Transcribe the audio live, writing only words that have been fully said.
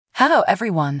Hello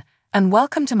everyone, and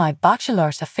welcome to my Bachelor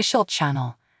official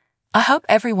channel. I hope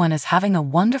everyone is having a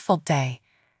wonderful day.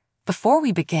 Before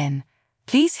we begin,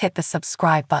 please hit the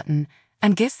subscribe button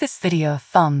and give this video a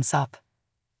thumbs up.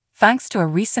 Thanks to a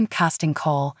recent casting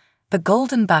call, the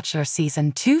Golden Bachelor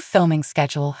Season 2 filming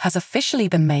schedule has officially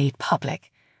been made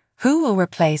public. Who will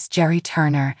replace Jerry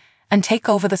Turner and take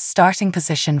over the starting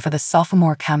position for the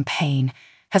sophomore campaign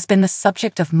has been the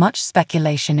subject of much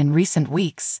speculation in recent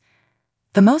weeks.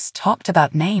 The most talked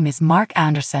about name is Mark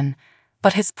Anderson,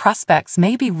 but his prospects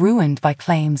may be ruined by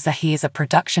claims that he is a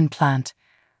production plant.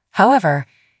 However,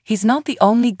 he's not the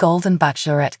only Golden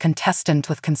Bachelorette contestant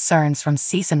with concerns from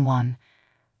Season 1.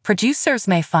 Producers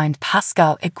may find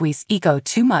Pascal Igui's ego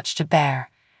too much to bear.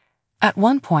 At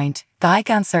one point, Guy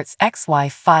Gansert's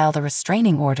ex-wife filed a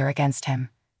restraining order against him.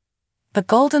 The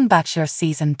Golden Bachelor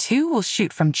Season 2 will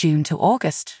shoot from June to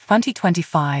August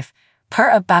 2025, per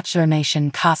a Bachelor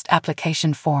Nation cast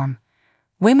application form.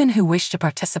 Women who wish to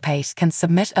participate can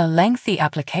submit a lengthy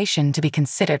application to be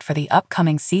considered for the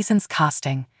upcoming season's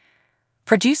casting.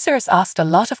 Producers asked a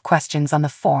lot of questions on the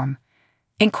form.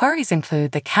 Inquiries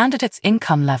include the candidate's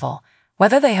income level,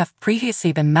 whether they have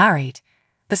previously been married,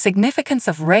 the significance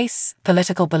of race,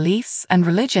 political beliefs, and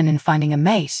religion in finding a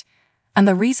mate, and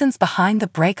the reasons behind the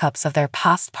breakups of their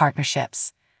past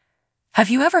partnerships. Have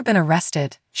you ever been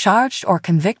arrested, charged, or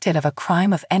convicted of a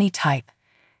crime of any type?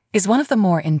 Is one of the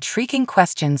more intriguing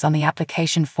questions on the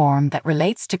application form that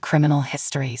relates to criminal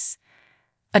histories.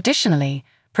 Additionally,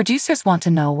 producers want to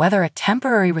know whether a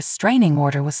temporary restraining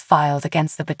order was filed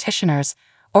against the petitioners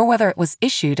or whether it was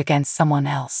issued against someone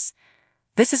else.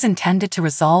 This is intended to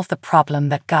resolve the problem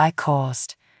that Guy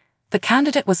caused. The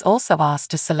candidate was also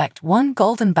asked to select one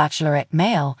Golden Bachelorette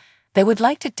male they would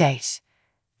like to date.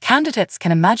 Candidates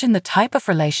can imagine the type of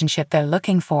relationship they're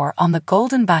looking for on the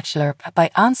Golden Bachelor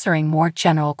by answering more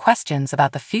general questions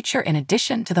about the future in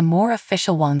addition to the more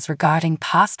official ones regarding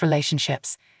past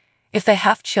relationships, if they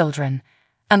have children,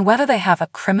 and whether they have a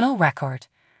criminal record.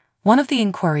 One of the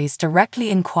inquiries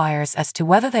directly inquires as to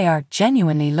whether they are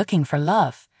genuinely looking for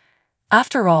love.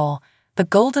 After all, The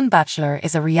Golden Bachelor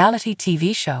is a reality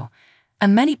TV show,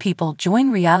 and many people join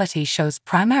reality shows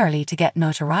primarily to get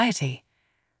notoriety.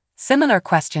 Similar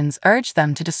questions urge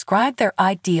them to describe their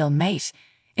ideal mate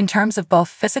in terms of both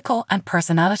physical and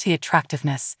personality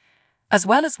attractiveness, as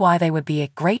well as why they would be a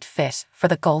great fit for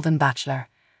the Golden Bachelor.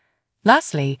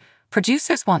 Lastly,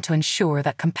 producers want to ensure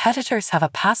that competitors have a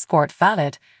passport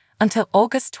valid until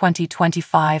August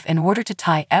 2025 in order to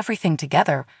tie everything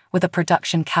together with a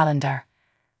production calendar.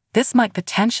 This might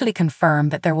potentially confirm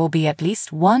that there will be at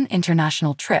least one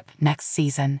international trip next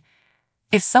season.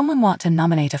 If someone wants to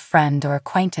nominate a friend or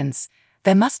acquaintance,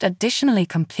 they must additionally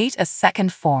complete a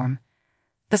second form.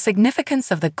 The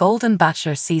significance of the Golden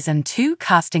Bachelor Season 2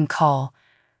 casting call.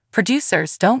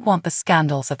 Producers don't want the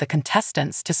scandals of the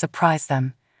contestants to surprise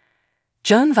them.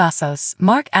 Joan Vassos,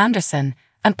 Mark Anderson,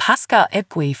 and Pascal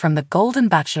Igui from the Golden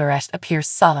Bachelorette appear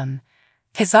solemn.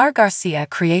 Cesar Garcia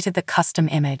created the custom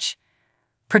image.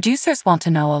 Producers want to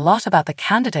know a lot about the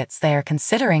candidates they are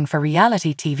considering for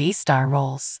reality TV star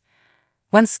roles.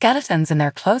 When skeletons in their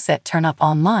closet turn up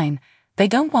online, they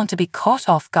don't want to be caught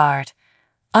off guard.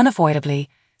 Unavoidably,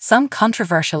 some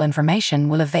controversial information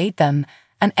will evade them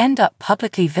and end up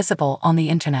publicly visible on the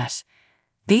internet.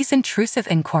 These intrusive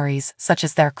inquiries, such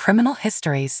as their criminal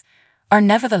histories, are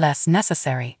nevertheless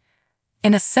necessary.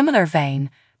 In a similar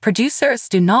vein, producers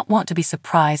do not want to be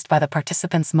surprised by the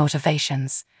participants'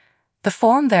 motivations. The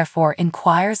form therefore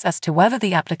inquires as to whether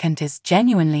the applicant is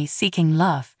genuinely seeking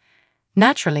love.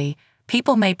 Naturally,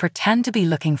 people may pretend to be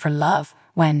looking for love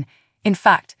when, in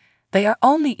fact, they are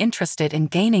only interested in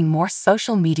gaining more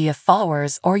social media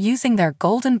followers or using their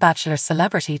Golden Bachelor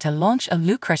celebrity to launch a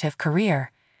lucrative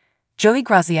career. Joey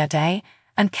Graziadei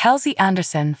and Kelsey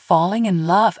Anderson falling in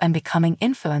love and becoming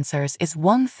influencers is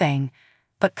one thing,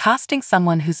 but casting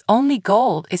someone whose only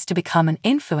goal is to become an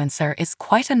influencer is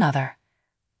quite another.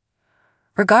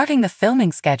 Regarding the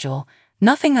filming schedule,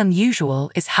 nothing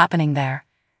unusual is happening there.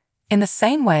 In the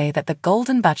same way that the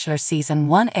Golden Bachelor Season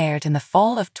 1 aired in the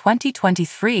fall of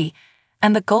 2023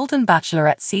 and the Golden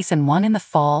Bachelorette Season 1 in the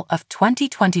fall of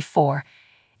 2024,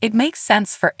 it makes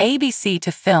sense for ABC to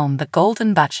film the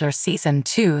Golden Bachelor Season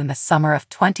 2 in the summer of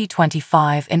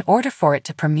 2025 in order for it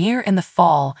to premiere in the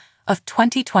fall of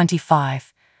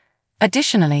 2025.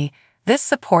 Additionally, this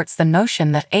supports the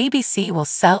notion that ABC will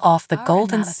sell off the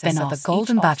golden spin of the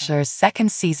Golden Bachelor's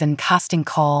second season casting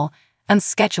call and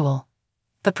schedule.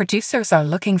 The producers are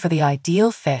looking for the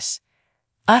ideal fit.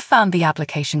 I found the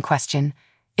application question: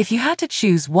 if you had to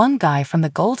choose one guy from the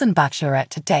Golden Bachelorette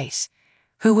to date,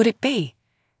 who would it be?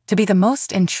 To be the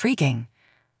most intriguing.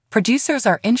 Producers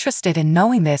are interested in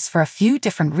knowing this for a few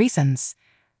different reasons.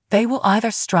 They will either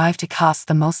strive to cast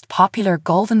the most popular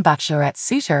Golden Bachelorette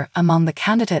suitor among the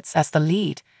candidates as the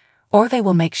lead, or they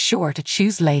will make sure to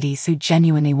choose ladies who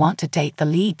genuinely want to date the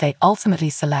lead they ultimately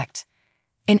select.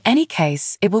 In any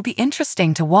case, it will be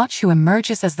interesting to watch who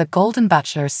emerges as the Golden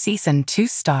Bachelor Season 2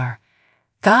 star.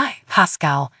 Guy,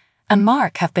 Pascal, and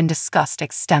Mark have been discussed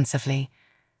extensively,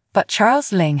 but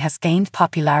Charles Ling has gained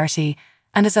popularity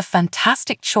and is a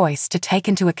fantastic choice to take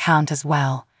into account as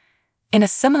well. In a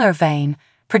similar vein,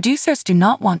 producers do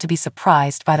not want to be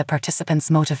surprised by the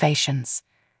participants' motivations.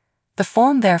 The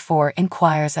form therefore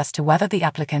inquires as to whether the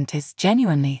applicant is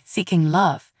genuinely seeking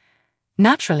love.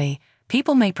 Naturally,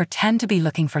 people may pretend to be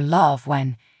looking for love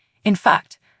when, in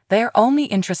fact, they are only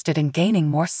interested in gaining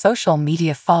more social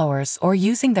media followers or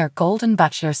using their Golden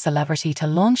Bachelor celebrity to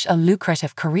launch a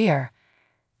lucrative career.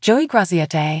 Joey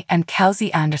Graziadei and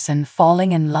Kelsey Anderson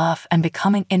falling in love and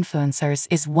becoming influencers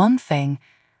is one thing,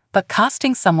 but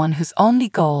casting someone whose only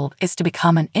goal is to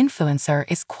become an influencer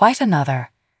is quite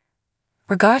another.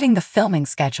 Regarding the filming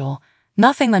schedule,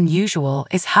 nothing unusual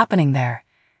is happening there.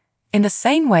 In the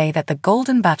same way that the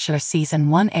Golden Bachelor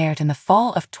Season 1 aired in the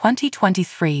fall of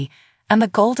 2023 and the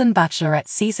Golden Bachelorette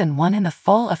Season 1 in the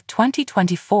fall of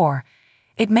 2024,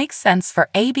 it makes sense for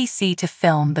ABC to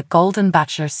film the Golden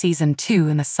Bachelor Season 2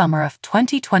 in the summer of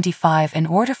 2025 in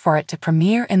order for it to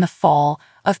premiere in the fall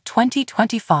of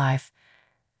 2025.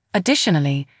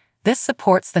 Additionally, this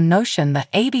supports the notion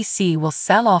that ABC will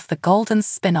sell off the Golden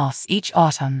spin-offs each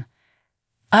autumn.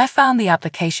 I found the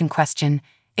application question,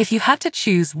 if you had to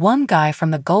choose one guy from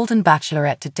the Golden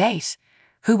Bachelorette to date,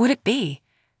 who would it be?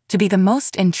 To be the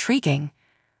most intriguing.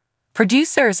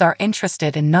 Producers are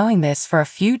interested in knowing this for a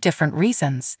few different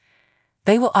reasons.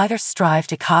 They will either strive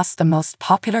to cast the most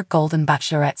popular Golden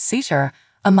Bachelorette suitor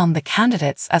among the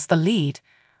candidates as the lead,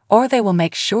 or they will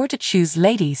make sure to choose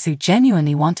ladies who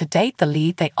genuinely want to date the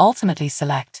lead they ultimately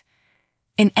select.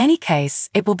 In any case,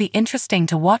 it will be interesting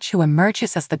to watch who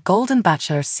emerges as the Golden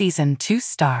Bachelor Season 2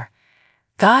 star.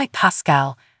 Guy,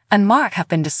 Pascal, and Mark have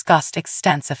been discussed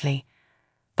extensively,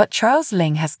 but Charles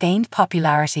Ling has gained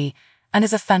popularity and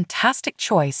is a fantastic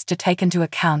choice to take into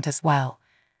account as well.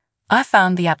 I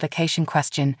found the application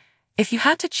question, if you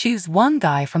had to choose one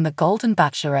guy from the Golden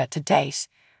Bachelorette to date,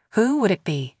 who would it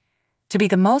be? To be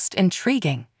the most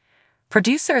intriguing.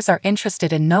 Producers are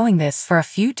interested in knowing this for a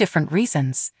few different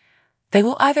reasons. They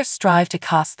will either strive to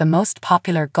cast the most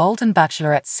popular Golden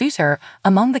Bachelorette suitor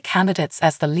among the candidates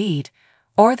as the lead,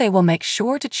 or they will make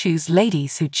sure to choose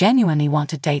ladies who genuinely want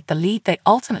to date the lead they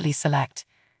ultimately select.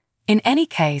 In any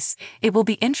case, it will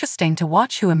be interesting to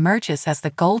watch who emerges as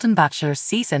the Golden Bachelor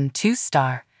Season 2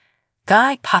 star.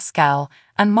 Guy, Pascal,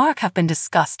 and Mark have been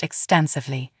discussed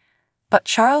extensively, but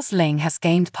Charles Ling has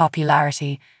gained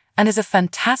popularity and is a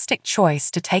fantastic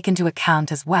choice to take into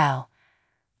account as well.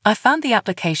 I found the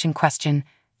application question,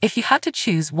 if you had to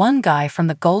choose one guy from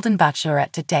the Golden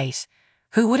Bachelorette to date,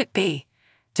 who would it be?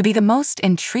 To be the most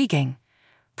intriguing.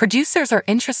 Producers are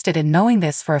interested in knowing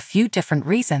this for a few different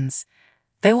reasons.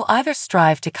 They will either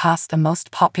strive to cast the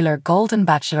most popular Golden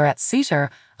Bachelorette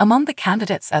suitor among the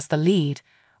candidates as the lead,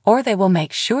 or they will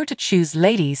make sure to choose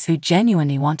ladies who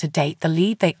genuinely want to date the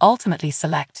lead they ultimately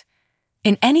select.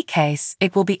 In any case,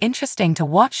 it will be interesting to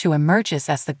watch who emerges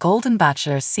as the Golden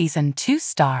Bachelor Season 2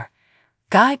 star.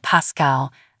 Guy,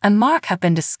 Pascal, and Mark have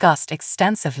been discussed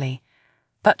extensively,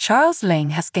 but Charles Ling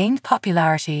has gained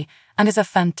popularity and is a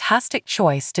fantastic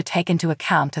choice to take into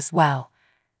account as well.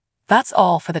 That's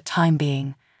all for the time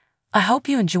being. I hope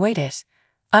you enjoyed it.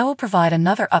 I will provide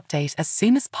another update as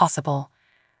soon as possible.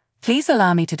 Please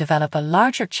allow me to develop a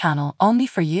larger channel only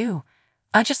for you.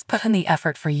 I just put in the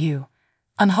effort for you.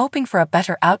 I'm hoping for a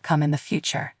better outcome in the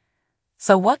future.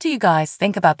 So what do you guys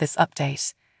think about this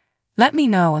update? Let me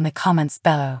know in the comments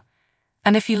below.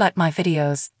 And if you like my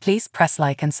videos, please press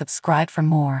like and subscribe for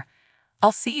more.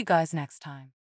 I'll see you guys next time.